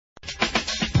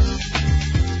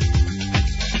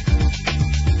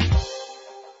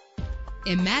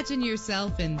Imagine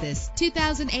yourself in this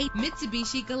 2008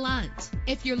 Mitsubishi Galant.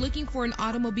 If you're looking for an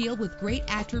automobile with great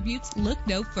attributes, look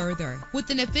no further. With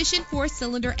an efficient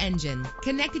 4-cylinder engine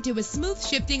connected to a smooth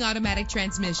shifting automatic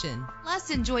transmission.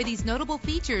 Plus, enjoy these notable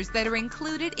features that are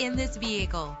included in this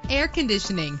vehicle: air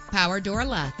conditioning, power door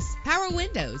locks, power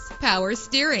windows, power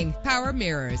steering, power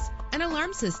mirrors, an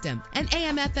alarm system, an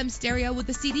AM/FM stereo with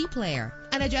a CD player,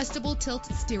 an adjustable tilt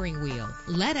steering wheel.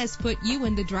 Let us put you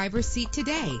in the driver's seat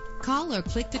today. Call or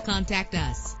click to contact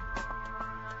us.